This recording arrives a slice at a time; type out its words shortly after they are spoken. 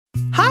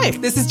Hi,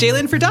 this is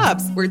Jalen for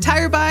Dobbs, where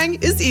tire buying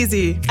is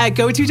easy. At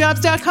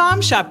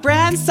GoToDobbs.com, shop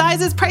brands,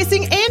 sizes,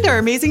 pricing, and our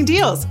amazing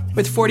deals.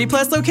 With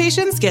 40-plus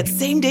locations, get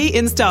same-day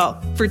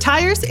install. For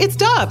tires, it's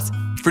Dobbs.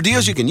 For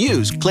deals you can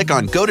use, click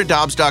on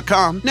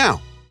GoToDobbs.com now.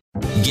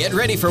 Get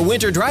ready for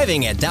winter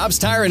driving at Dobbs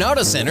Tire and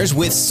Auto Centers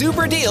with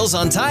super deals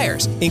on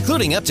tires,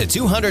 including up to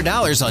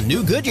 $200 on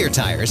new Goodyear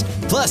tires,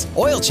 plus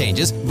oil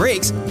changes,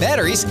 brakes,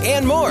 batteries,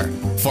 and more.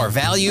 For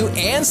value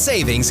and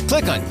savings,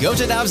 click on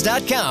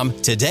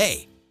GoToDobbs.com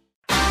today.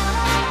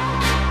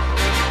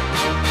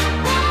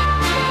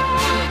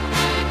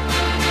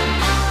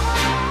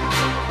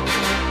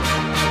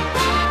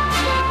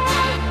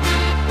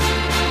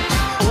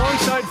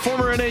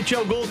 Former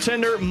NHL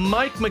goaltender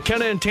Mike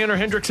McKenna and Tanner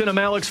Hendrickson. I'm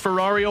Alex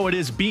Ferrario. It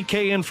is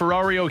BK and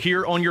Ferrario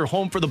here on your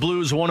home for the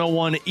Blues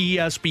 101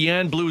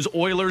 ESPN. Blues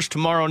Oilers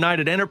tomorrow night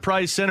at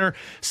Enterprise Center.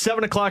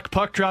 7 o'clock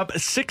puck drop,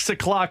 6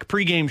 o'clock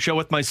pregame show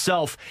with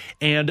myself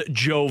and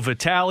Joe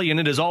Vitale. And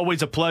it is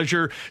always a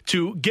pleasure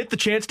to get the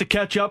chance to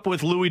catch up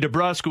with Louis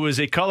DeBrusk, who is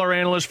a color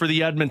analyst for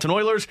the Edmonton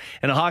Oilers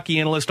and a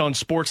hockey analyst on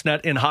Sportsnet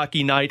and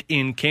Hockey Night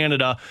in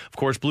Canada. Of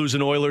course, Blues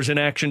and Oilers in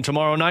action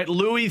tomorrow night.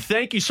 Louis,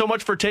 thank you so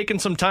much for taking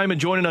some time and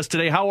joining us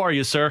today. How are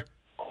you, sir?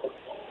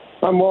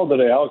 I'm well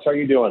today, Alex. How are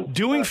you doing?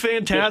 Doing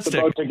fantastic.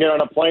 Just about to get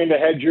on a plane to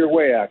head your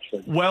way,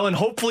 actually. Well, and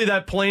hopefully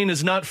that plane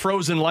is not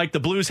frozen like the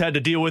Blues had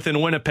to deal with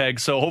in Winnipeg,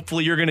 so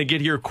hopefully you're going to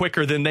get here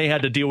quicker than they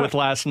had to deal with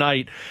last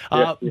night.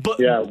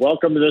 Yeah,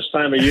 welcome to this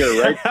time of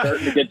year, right?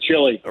 Starting to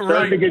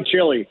get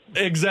chilly.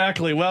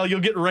 Exactly. Well,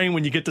 you'll get rain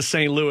when you get to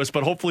St. Louis,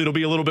 but hopefully it'll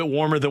be a little bit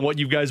warmer than what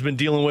you guys been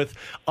dealing with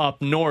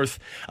up north.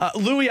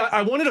 Louis,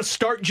 I wanted to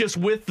start just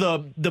with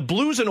the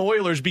Blues and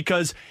Oilers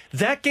because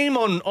that game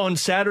on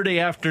Saturday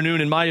afternoon,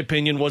 in my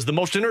opinion, was the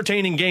most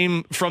entertaining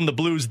game from the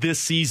Blues this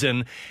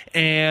season,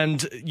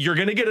 and you're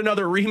going to get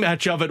another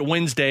rematch of it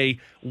Wednesday.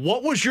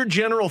 What was your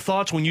general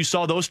thoughts when you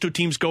saw those two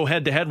teams go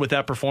head-to-head with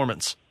that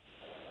performance?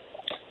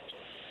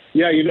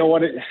 Yeah, you know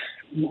what?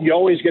 You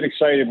always get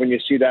excited when you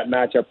see that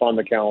matchup on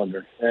the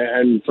calendar,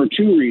 and for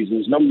two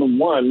reasons. Number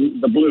one,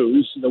 the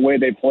Blues, the way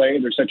they play,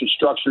 they're such a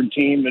structured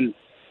team and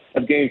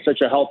have gained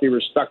such a healthy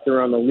respect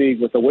around the league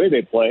with the way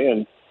they play,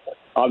 and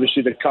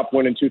obviously the Cup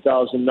win in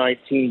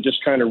 2019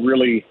 just kind of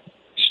really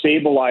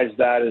stabilized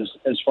that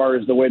as far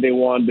as the way they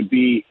wanted to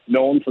be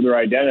known for their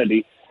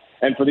identity.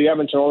 And for the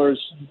Edmonton Oilers,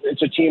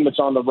 it's a team that's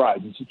on the rise.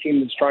 It's a team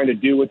that's trying to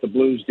do what the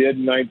Blues did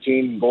in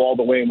 19 and go all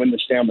the way and win the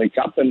Stanley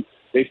Cup. And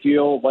they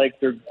feel like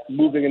they're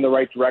moving in the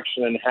right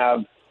direction and have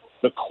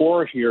the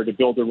core here to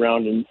build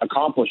around and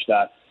accomplish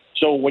that.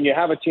 So when you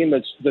have a team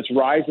that's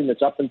rising,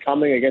 that's up and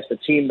coming against a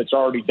team that's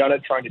already done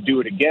it, trying to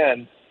do it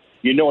again,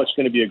 you know it's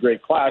going to be a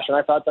great clash, and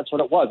I thought that's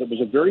what it was. It was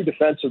a very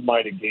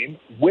defensive-minded game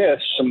with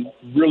some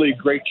really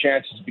great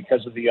chances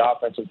because of the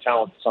offensive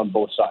talent that's on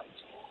both sides.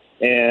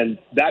 And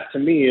that, to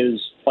me, is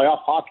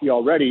playoff hockey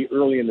already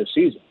early in the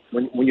season.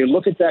 When you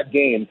look at that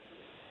game,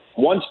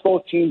 once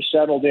both teams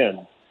settled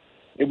in,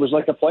 it was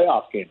like a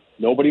playoff game.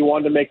 Nobody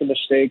wanted to make a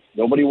mistake.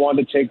 Nobody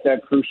wanted to take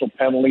that crucial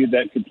penalty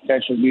that could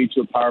potentially lead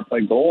to a power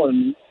play goal,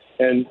 and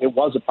it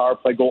was a power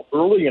play goal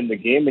early in the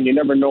game, and you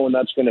never know when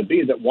that's going to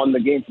be, that won the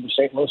game for the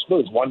St. Louis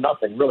Blues,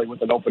 1-0, really,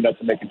 with an open net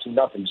to make it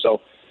 2-0.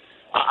 So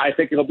I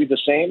think it'll be the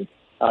same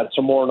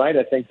tomorrow night.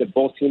 I think that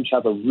both teams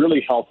have a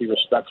really healthy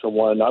respect for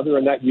one another,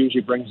 and that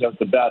usually brings out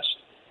the best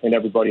in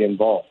everybody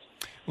involved.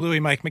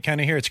 Louis, Mike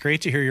McKenna here. It's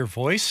great to hear your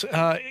voice.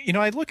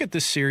 I look at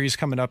this series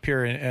coming up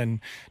here, and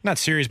not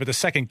series, but the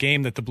second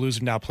game that the Blues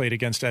have now played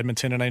against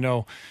Edmonton. And I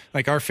know,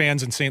 like, our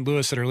fans in St.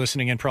 Louis that are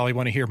listening in probably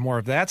want to hear more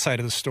of that side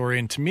of the story.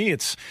 And to me,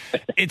 it's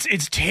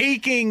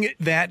taking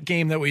that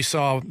game that we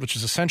saw, which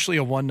is essentially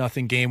a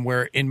 1-0 game,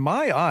 where in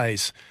my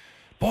eyes,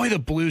 boy, the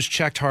Blues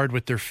checked hard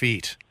with their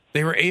feet.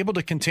 They were able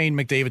to contain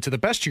McDavid to the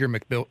best of your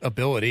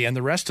ability and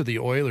the rest of the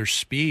Oilers'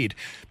 speed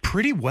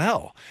pretty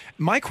well.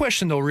 My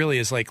question, though, really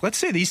is, like, let's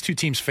say these two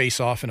teams face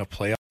off in a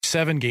playoff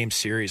 7-game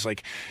series.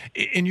 Like,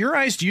 in your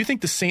eyes, do you think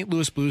the St.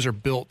 Louis Blues are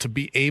built to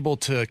be able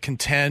to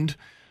contend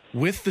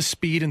with the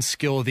speed and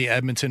skill of the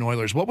Edmonton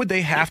Oilers? What would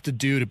they have to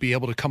do to be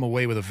able to come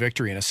away with a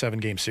victory in a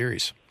 7-game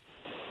series?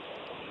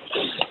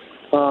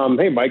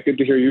 Hey, Mike, good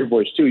to hear your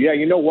voice, too. Yeah,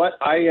 you know what?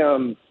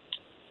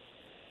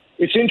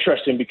 It's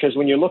interesting because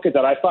when you look at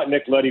that, I thought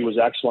Nick Leddy was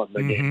excellent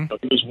in the game. So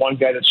he was one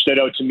guy that stood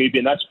out to me,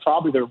 and that's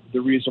probably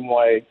the reason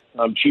why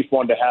Chief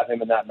wanted to have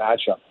him in that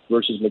matchup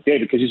versus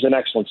McDavid, because he's an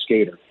excellent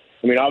skater.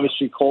 I mean,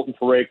 obviously Colton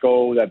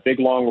Parayko, that big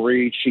long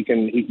reach, he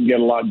can get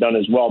a lot done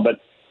as well.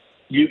 But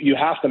you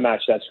have to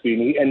match that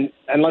speed.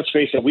 And let's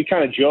face it, we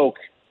kind of joke,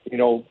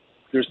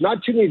 there's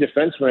not too many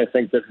defensemen, I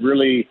think, that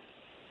really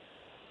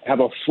have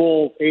a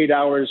full 8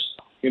 hours,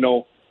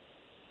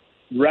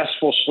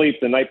 restful sleep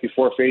the night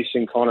before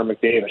facing Connor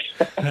McDavid.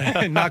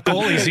 Not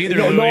goalies either.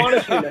 No,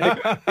 honestly,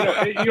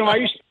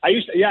 I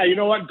used to, you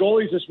know what,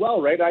 goalies as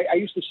well, right? I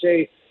used to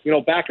say,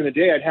 back in the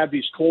day, I'd have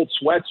these cold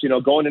sweats,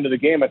 going into the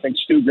game. I think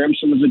Stu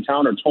Grimson was in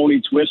town, or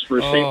Tony Twist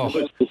for St.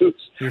 Louis Blues.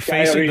 You're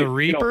facing the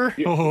Reaper?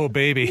 Oh,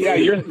 baby. Yeah,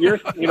 you're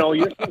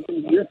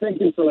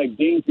thinking for like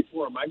games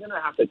before, am I going to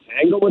have to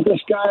tangle with this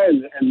guy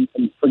and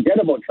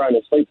forget about trying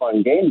to sleep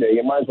on game day?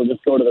 You might as well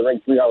just go to the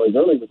rink 3 hours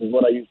early, which is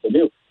what I used to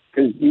do,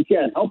 because you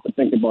can't help but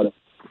think about it.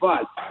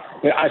 But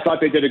I thought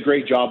they did a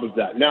great job of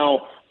that.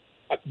 Now,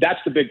 that's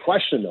the big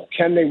question, though.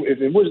 Can they?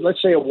 If it was,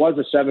 let's say, it was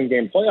a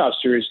 7-game playoff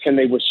series, can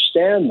they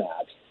withstand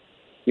that?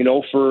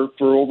 For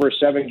over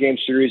a 7-game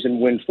series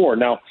and win 4.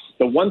 Now,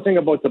 the one thing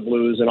about the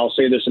Blues, and I'll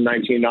say this in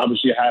 19,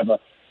 obviously I have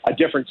a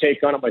different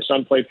take on it. My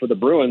son played for the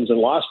Bruins and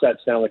lost that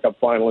Stanley Cup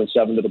final in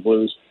 7 to the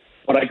Blues,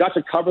 but I got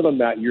to cover them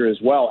that year as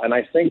well, and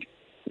I think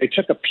they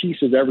took a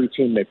piece of every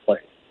team they played.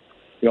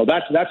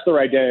 That's their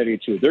identity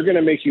too. They're going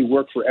to make you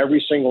work for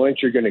every single inch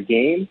you're going to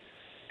gain,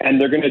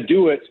 and they're going to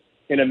do it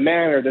in a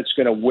manner that's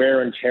going to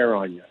wear and tear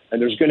on you,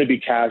 and there's going to be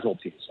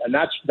casualties. And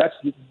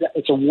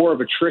it's a war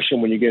of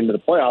attrition when you get into the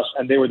playoffs,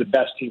 and they were the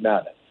best team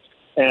at it.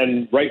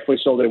 And rightfully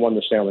so, they won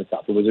the Stanley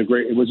Cup. It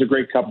was a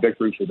great cup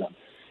victory for them.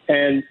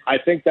 And I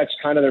think that's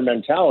kind of their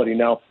mentality.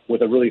 Now,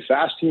 with a really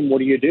fast team, what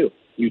do?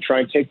 You try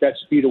and take that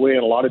speed away in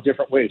a lot of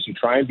different ways. You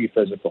try and be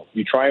physical.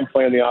 You try and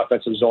play in the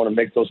offensive zone and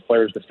make those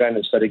players defend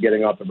instead of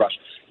getting off the rush.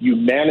 You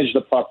manage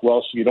the puck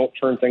well so you don't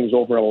turn things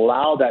over and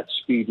allow that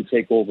speed to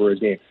take over a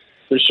game.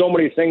 There's so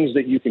many things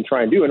that you can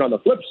try and do. And on the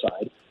flip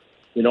side,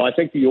 I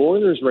think the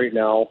Oilers right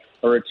now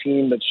are a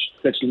team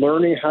that's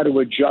learning how to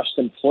adjust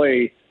and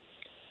play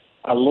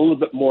a little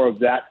bit more of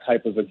that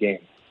type of a game.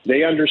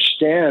 They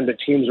understand that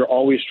teams are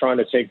always trying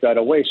to take that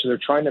away, so they're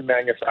trying to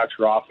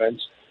manufacture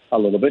offense a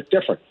little bit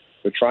different.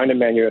 They're trying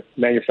to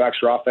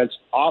manufacture offense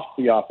off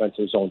the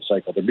offensive zone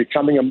cycle. They're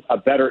becoming a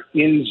better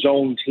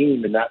in-zone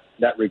team in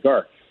that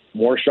regard.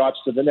 More shots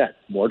to the net,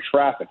 more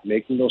traffic,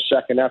 making those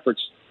second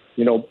efforts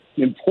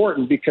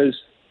important, because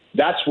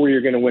that's where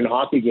you're going to win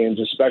hockey games,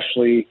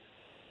 especially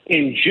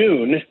in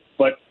June.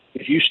 But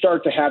if you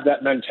start to have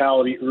that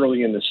mentality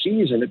early in the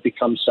season, it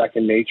becomes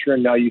second nature,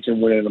 and now you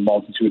can win it in a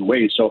multitude of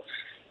ways. So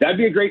that'd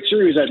be a great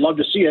series. I'd love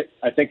to see it.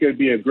 I think it would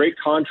be a great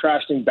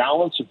contrasting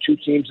balance of two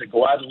teams that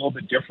go at it a little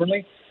bit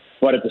differently.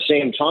 But at the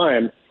same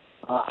time,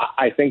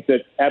 I think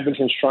that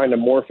Edmonton's trying to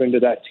morph into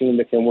that team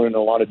that can win in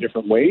a lot of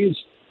different ways.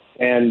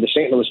 And the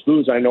St. Louis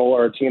Blues, I know,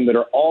 are a team that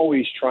are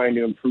always trying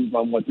to improve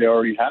on what they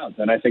already have.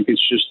 And I think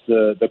it's just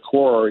the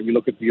core. You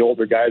look at the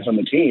older guys on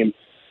the team,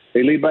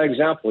 they lead by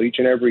example each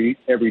and every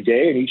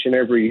day and each and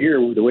every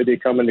year, the way they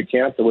come into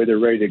camp, the way they're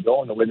ready to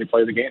go, and the way they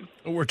play the game.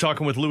 We're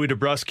talking with Louis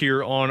DeBrusk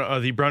here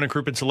on the Brown &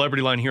 Crouppen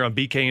Celebrity Line here on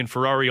BK and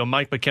Ferrario.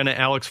 Mike McKenna,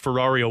 Alex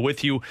Ferrario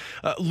with you.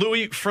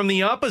 Louis, from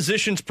the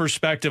opposition's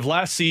perspective,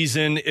 last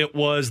season it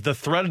was the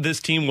threat of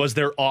this team was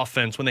their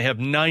offense when they have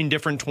 9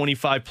 different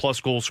 25-plus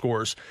goal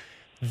scorers.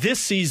 This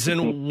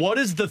season, what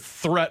is the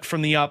threat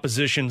from the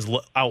opposition's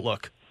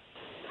outlook?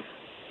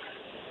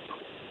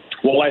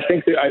 Well, I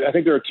think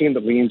they're a team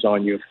that leans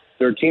on you.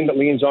 They're a team that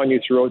leans on you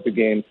throughout the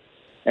game,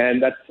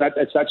 and that's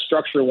that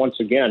structure once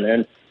again.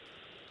 And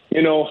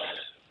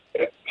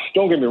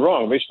don't get me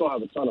wrong, they still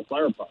have a ton of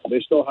firepower.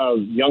 They still have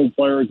young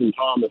players in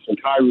Thomas and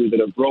Kyrou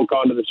that have broke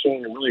onto the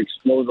scene and really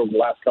exploded over the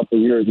last couple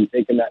of years and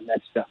taken that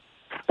next step.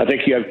 I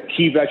think you have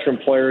key veteran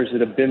players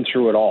that have been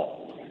through it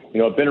all.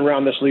 Have been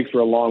around this league for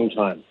a long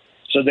time.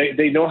 So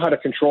they know how to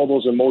control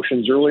those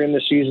emotions early in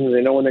the season.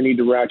 They know when they need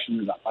to ratchet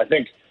it up. I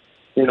think,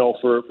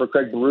 for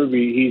Craig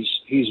Berube,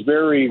 he's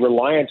very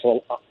reliant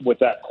with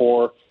that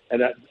core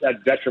and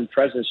that veteran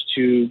presence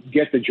to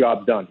get the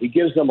job done. He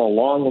gives them a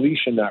long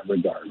leash in that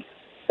regard,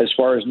 as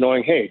far as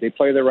knowing, hey, they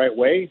play the right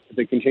way. If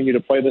they continue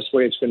to play this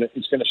way, it's going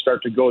to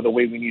start to go the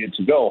way we need it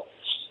to go.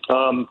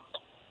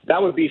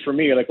 That would be for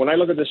me. Like when I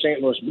look at the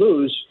St. Louis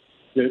Blues,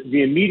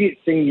 the immediate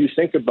thing you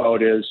think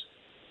about is,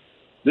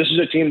 this is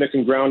a team that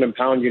can ground and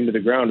pound you into the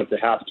ground if they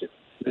have to.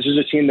 This is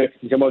a team that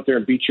can come out there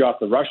and beat you off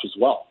the rush as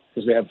well,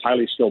 because they have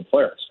highly skilled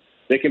players.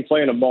 They can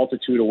play in a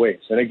multitude of ways.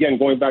 And again,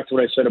 going back to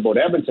what I said about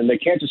Edmonton, they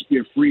can't just be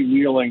a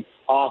freewheeling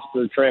off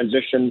the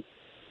transition,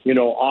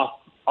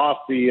 off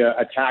the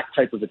attack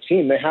type of a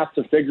team. They have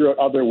to figure out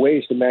other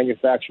ways to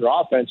manufacture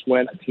offense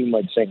when a team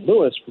like St.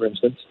 Louis, for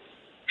instance,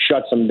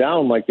 shuts them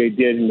down like they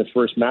did in the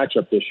first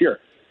matchup this year.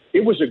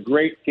 It was a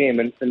great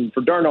game. And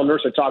for Darnell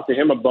Nurse, I talked to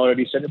him about it.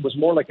 He said it was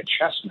more like a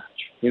chess match.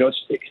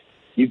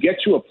 You get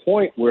to a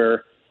point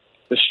where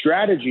the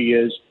strategy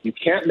is you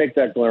can't make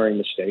that glaring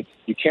mistake.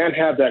 You can't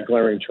have that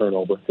glaring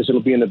turnover because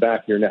it'll be in the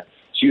back of your net.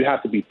 So you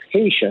have to be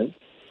patient,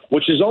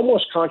 which is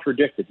almost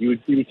contradicted. You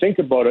would think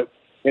about it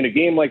in a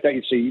game like that.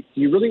 You'd say,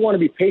 you really want to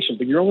be patient,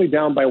 but you're only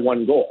down by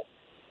 1 goal.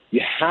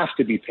 You have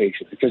to be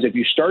patient, because if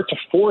you start to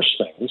force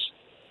things,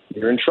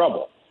 you're in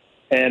trouble.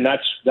 And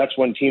that's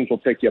when teams will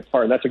pick you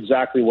apart. And that's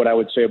exactly what I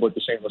would say about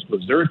the St. Louis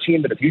Blues. They're a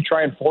team that if you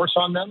try and force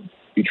on them,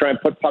 you try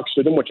and put pucks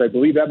to them, which I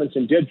believe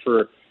Edmonton did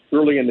for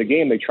early in the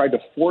game. They tried to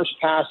force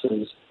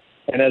passes,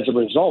 and as a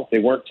result, they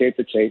weren't tape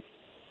to tape.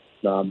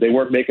 They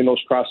weren't making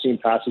those cross-seam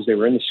passes. They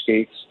were in the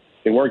skates.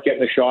 They weren't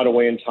getting the shot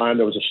away in time.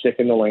 There was a stick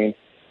in the lane.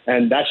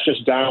 And that's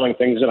just dialing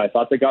things in. I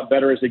thought they got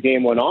better as the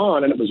game went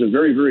on, and it was a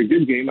very, very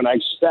good game, and I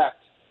expect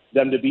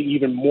them to be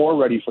even more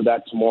ready for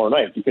that tomorrow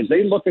night because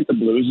they look at the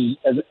Blues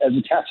as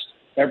a test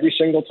every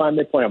single time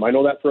they play them. I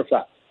know that for a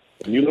fact.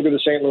 When you look at the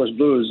St. Louis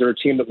Blues, they're a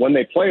team that when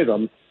they play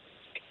them,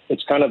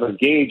 it's kind of a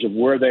gauge of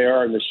where they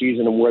are in the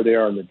season and where they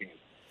are in the game.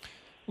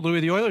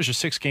 Louis, the Oilers are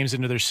 6 games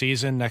into their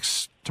season.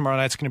 Tomorrow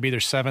night's going to be their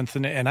 7th,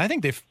 and I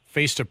think they've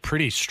faced a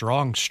pretty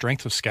strong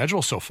strength of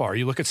schedule so far.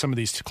 You look at some of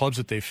these clubs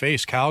that they've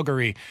faced: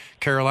 Calgary,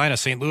 Carolina,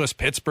 St. Louis,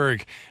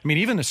 Pittsburgh. I mean,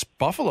 even this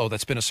Buffalo,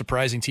 that's been a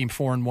surprising team,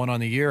 4-1 on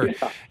the year.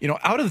 Yeah.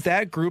 Out of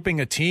that grouping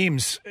of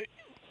teams,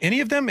 any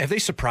of them, have they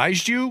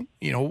surprised you?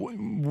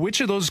 Which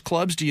of those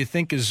clubs do you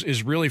think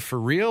is really for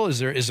real? Is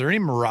there any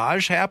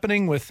mirage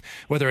happening with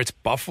whether it's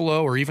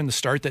Buffalo or even the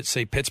start that,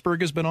 say,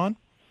 Pittsburgh has been on?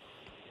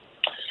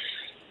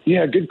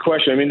 Yeah, good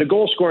question. I mean, the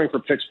goal scoring for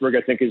Pittsburgh,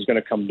 I think, is going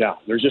to come down.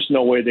 There's just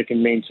no way they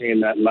can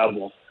maintain that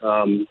level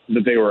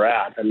that they were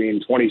at. I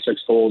mean, 26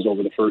 goals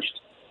over the first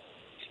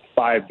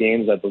 5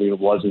 games, I believe it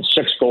was, and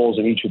 6 goals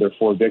in each of their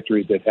 4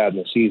 victories they've had in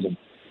the season,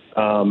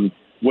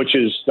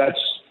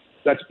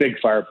 that's big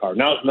firepower.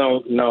 Now,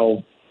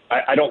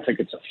 I don't think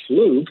it's a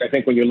fluke. I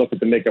think when you look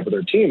at the makeup of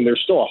their team, they're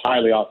still a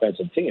highly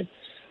offensive team.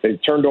 They've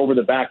turned over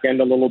the back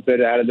end a little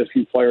bit, added a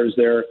few players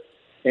there.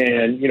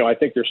 And, I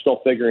think they're still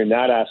figuring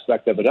that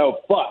aspect of it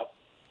out. But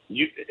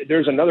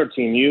there's another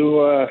team.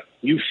 You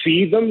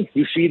feed them.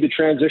 You feed the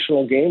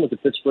transitional game with the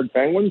Pittsburgh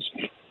Penguins.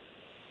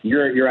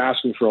 You're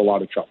asking for a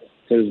lot of trouble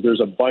because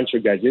there's a bunch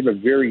of guys. They have a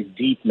very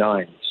deep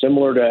 9,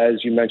 similar to,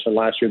 as you mentioned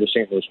last year, the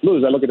St. Louis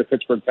Blues. I look at the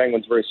Pittsburgh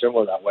Penguins very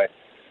similar that way.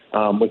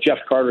 With Jeff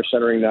Carter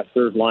centering that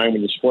third line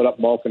when you split up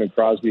Malkin and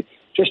Crosby,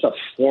 just a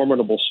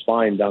formidable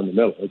spine down the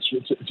middle.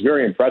 It's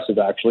very impressive,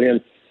 actually.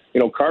 And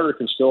Carter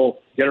can still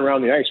get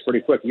around the ice pretty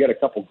quick. He had a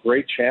couple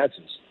great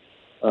chances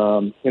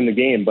in the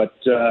game. But,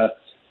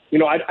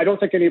 I don't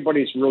think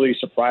anybody's really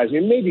surprised. I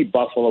mean, maybe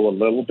Buffalo a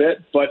little bit,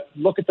 but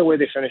look at the way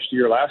they finished the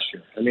year last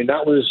year. I mean,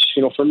 that was,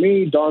 for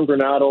me, Don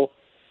Granato,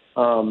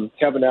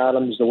 Kevin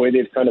Adams, the way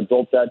they've kind of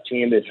built that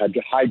team. They've had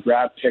high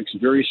draft picks,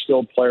 very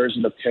skilled players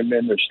in the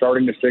pinmen. They're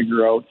starting to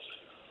figure out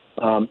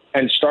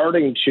and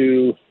starting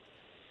to,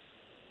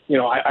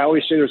 I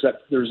always say there's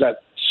that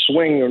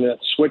swing or that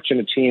switch in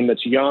a team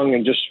that's young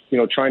and just,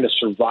 trying to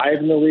survive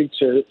in the league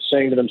to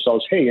saying to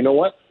themselves, hey, you know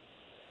what?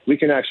 We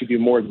can actually do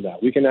more than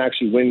that. We can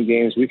actually win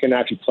games. We can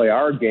actually play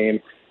our game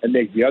and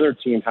make the other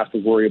team have to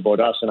worry about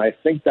us. And I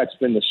think that's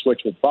been the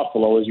switch with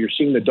Buffalo is you're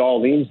seeing the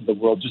Dahlins of the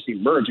world just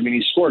emerge. I mean,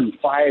 he's scored in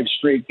 5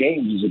 straight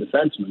games as a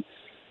defenseman,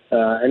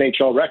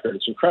 NHL record.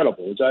 It's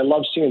incredible. I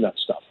love seeing that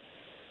stuff.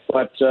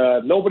 But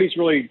nobody's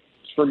really,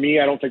 for me,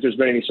 I don't think there's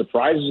been any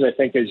surprises. I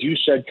think, as you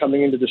said,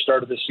 coming into the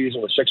start of the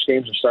season with 6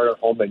 games to start at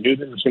home, they knew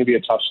that it was going to be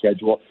a tough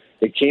schedule.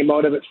 They came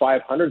out of it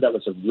 500. That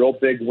was a real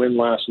big win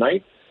last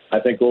night,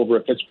 I think, over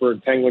a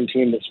Pittsburgh Penguin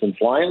team that's been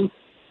flying.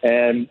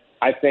 And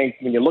I think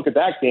when you look at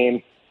that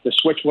game, the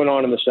switch went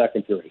on in the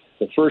second period.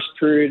 The first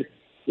period,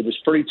 it was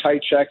pretty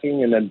tight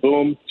checking, and then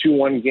boom,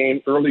 2-1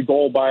 game, early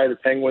goal by the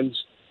Penguins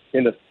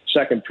in the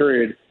second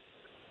period.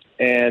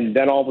 And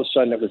then all of a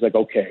sudden it was like,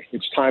 okay,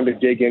 it's time to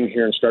dig in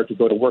here and start to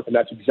go to work. And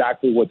that's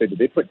exactly what they did.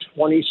 They put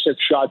 26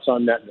 shots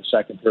on net in the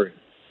second period,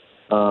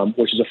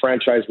 which is a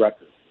franchise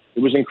record. It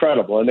was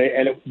incredible. And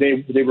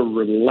they were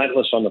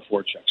relentless on the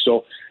forecheck.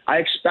 So I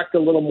expect a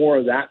little more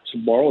of that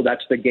tomorrow.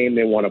 That's the game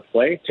they want to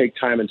play. Take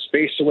time and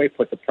space away,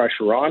 put the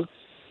pressure on.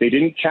 They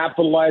didn't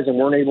capitalize and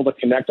weren't able to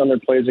connect on their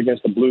plays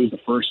against the Blues the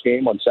first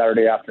game on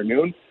Saturday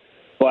afternoon.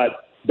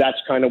 But that's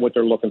kind of what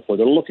they're looking for.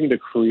 They're looking to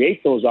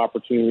create those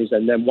opportunities,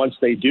 and then once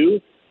they do,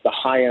 the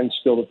high-end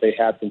skill that they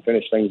have can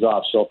finish things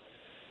off. So,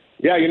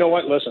 yeah, you know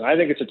what? Listen, I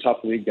think it's a tough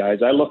league, guys.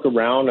 I look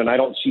around, and I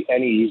don't see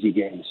any easy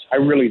games. I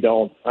really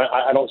don't.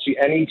 I don't see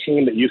any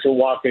team that you can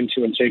walk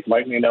into and take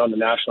lightly down the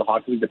National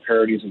Hockey League. The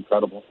parity is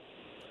incredible.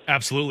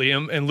 Absolutely.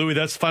 And Louis,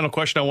 that's the final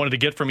question I wanted to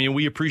get from you.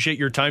 We appreciate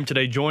your time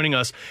today joining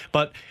us.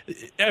 But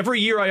every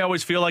year I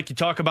always feel like you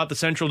talk about the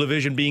Central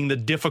Division being the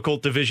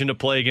difficult division to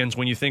play against.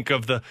 When you think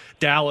of the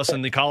Dallas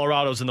and the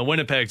Colorados and the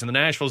Winnipegs and the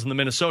Nashvilles and the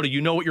Minnesota, you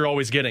know what you're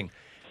always getting.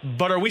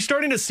 But are we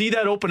starting to see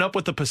that open up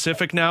with the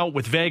Pacific now,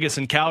 with Vegas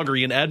and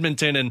Calgary and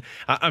Edmonton? And,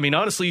 I mean,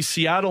 honestly,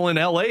 Seattle and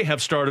L.A.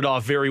 have started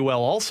off very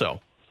well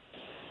also.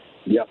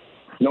 Yeah.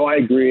 No, I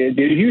agree. It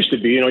used to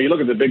be. You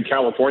look at the big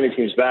California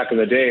teams back in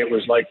the day, it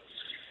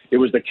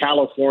was the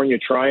California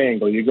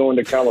Triangle. You go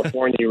into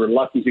California, you were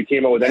lucky if you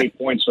came out with any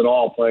points at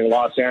all, playing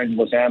Los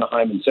Angeles,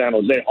 Anaheim, and San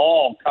Jose,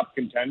 all cup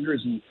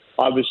contenders. And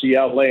obviously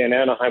LA and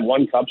Anaheim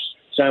won cups.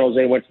 San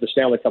Jose went to the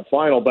Stanley Cup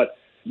final, but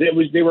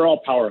they were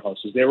all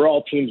powerhouses. They were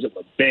all teams that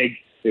were big,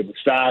 they were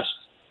fast,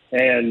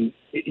 and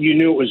you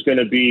knew it was going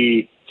to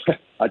be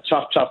a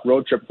tough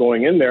road trip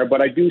going in there.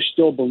 But I do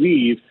still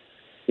believe,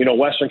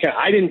 Western Canada,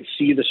 I didn't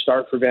see the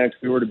start for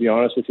Vancouver, to be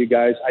honest with you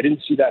guys. I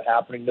didn't see that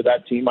happening to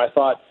that team. I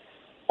thought,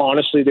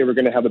 honestly, they were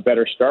going to have a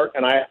better start,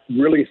 and I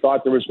really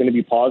thought there was going to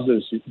be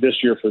positives this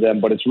year for them,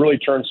 but it's really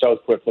turned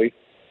south quickly.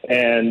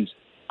 And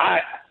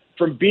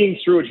from being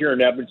through it here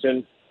in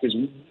Edmonton, because,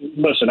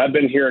 listen, I've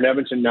been here in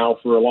Edmonton now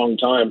for a long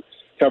time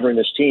covering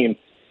this team,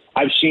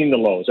 I've seen the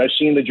lows. I've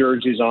seen the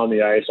jerseys on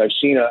the ice. I've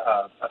seen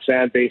a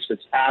fan base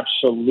that's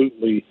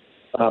absolutely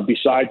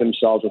beside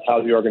themselves with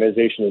how the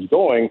organization is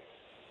going,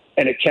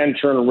 and it can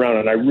turn around.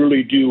 And I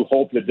really do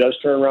hope that it does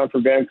turn around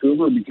for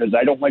Vancouver, because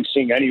I don't like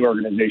seeing any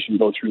organization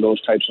go through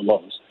those types of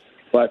lows.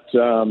 But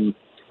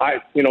I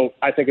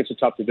think it's a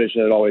tough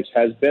division. It always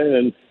has been.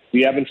 And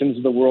the Edmontons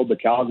of the world, the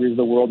Calgarys of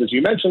the world, as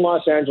you mentioned,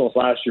 Los Angeles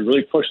last year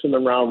really pushed them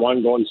in round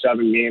one, going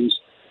 7 games.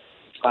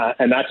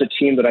 And that's a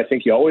team that I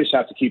think you always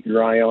have to keep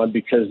your eye on,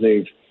 because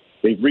they've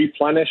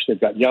replenished. They've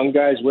got young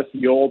guys with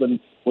the old. And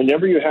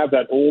whenever you have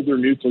that older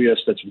nucleus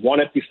that's won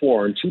it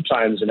before, and 2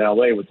 times in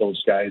LA with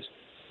those guys,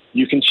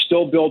 you can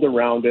still build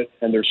around it.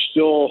 And there's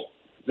still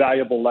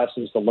valuable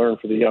lessons to learn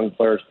for the young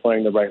players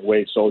playing the right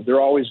way. So they're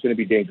always going to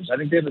be dangerous. I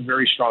think they have a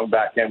very strong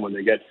back end when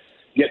they get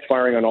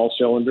firing on all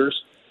cylinders.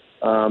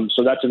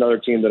 So that's another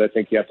team that I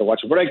think you have to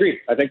watch. But I agree.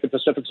 I think the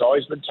Pacific's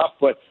always been tough,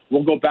 but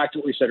we'll go back to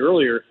what we said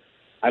earlier.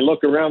 I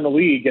look around the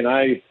league, and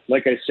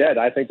like I said,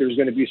 I think there's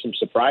going to be some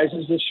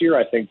surprises this year.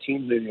 I think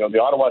teams, the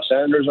Ottawa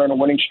Senators are on a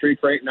winning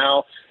streak right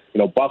now.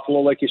 Buffalo,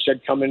 like you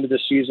said, come into the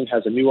season,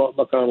 has a new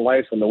outlook on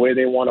life and the way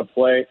they want to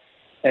play.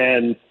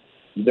 And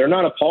they're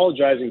not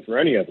apologizing for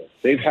any of it.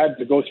 They've had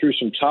to go through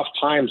some tough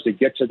times to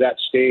get to that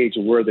stage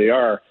of where they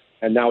are,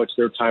 and now it's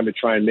their time to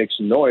try and make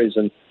some noise.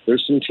 And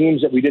there's some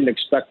teams that we didn't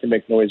expect to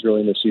make noise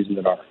really in the season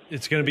that are.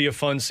 It's going to be a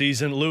fun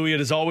season. Louis,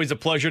 it is always a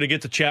pleasure to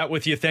get to chat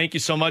with you. Thank you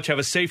so much. Have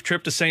a safe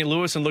trip to St.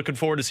 Louis, and looking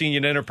forward to seeing you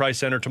at Enterprise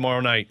Center tomorrow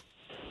night.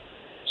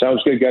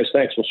 Sounds good, guys.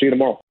 Thanks. We'll see you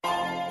tomorrow.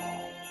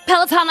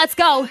 Peloton, let's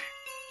go.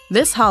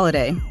 This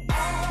holiday,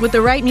 with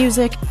the right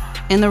music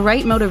and the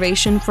right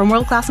motivation from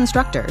world-class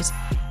instructors,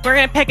 we're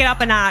going to pick it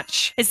up a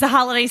notch. It's the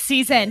holiday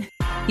season.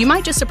 You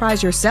might just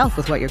surprise yourself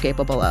with what you're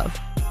capable of.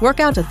 Work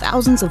out to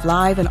thousands of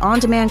live and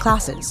on-demand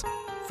classes,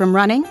 from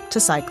running to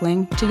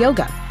cycling to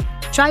yoga.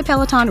 Try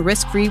Peloton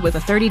risk-free with a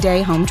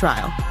 30-day home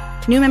trial.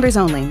 New members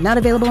only, not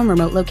available in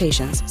remote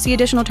locations. See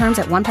additional terms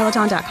at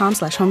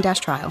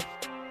onepeloton.com/home-trial.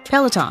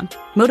 Peloton,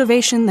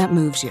 motivation that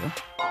moves you.